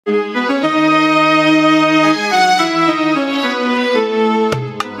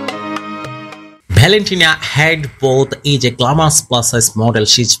Valentina Head both is a glamorous plus-size model.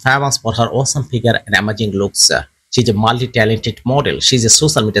 She's famous for her awesome figure and amazing looks. She's a multi-talented model. She's a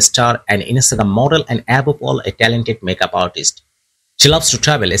social media star, an Instagram model, and above all, a talented makeup artist. She loves to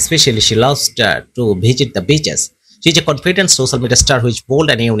travel, especially she loves to visit the beaches. She's a confident social media star who is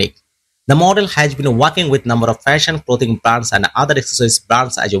bold and unique. The model has been working with a number of fashion, clothing brands, and other accessories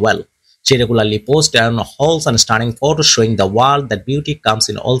brands as well. She regularly posts on hauls and stunning photos showing the world that beauty comes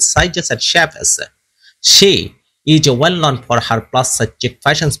in all sizes and shapes. She is well known for her plus-size chic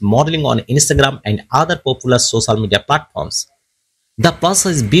fashions modeling on Instagram and other popular social media platforms. The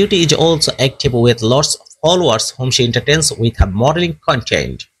plus-size beauty is also active with lots of followers whom she entertains with her modeling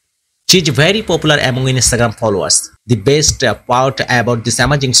content. She is very popular among Instagram followers. The best part about this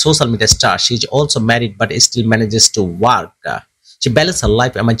amazing social media star, she is also married but still manages to work. She balances her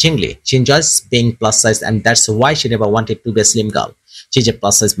life amazingly. She enjoys being plus size and that's why she never wanted to be a slim girl. She is a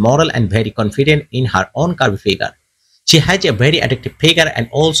plus size model and very confident in her own curvy figure. She has a very attractive figure and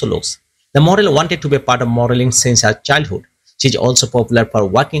also looks. The model wanted to be a part of modeling since her childhood. She is also popular for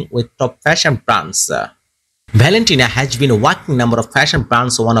working with top fashion brands. Valentina has been working number of fashion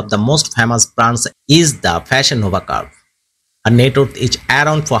brands. One of the most famous brands is the Fashion Nova Curve. Her net worth is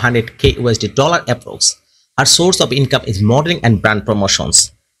around $400k approx. Her source of income is modeling and brand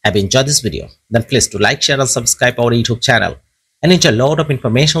promotions. Have you enjoyed this video? Then please do like, share and subscribe our YouTube channel and enjoy a lot of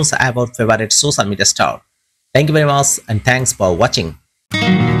information about favorite social media star. Thank you very much and thanks for watching.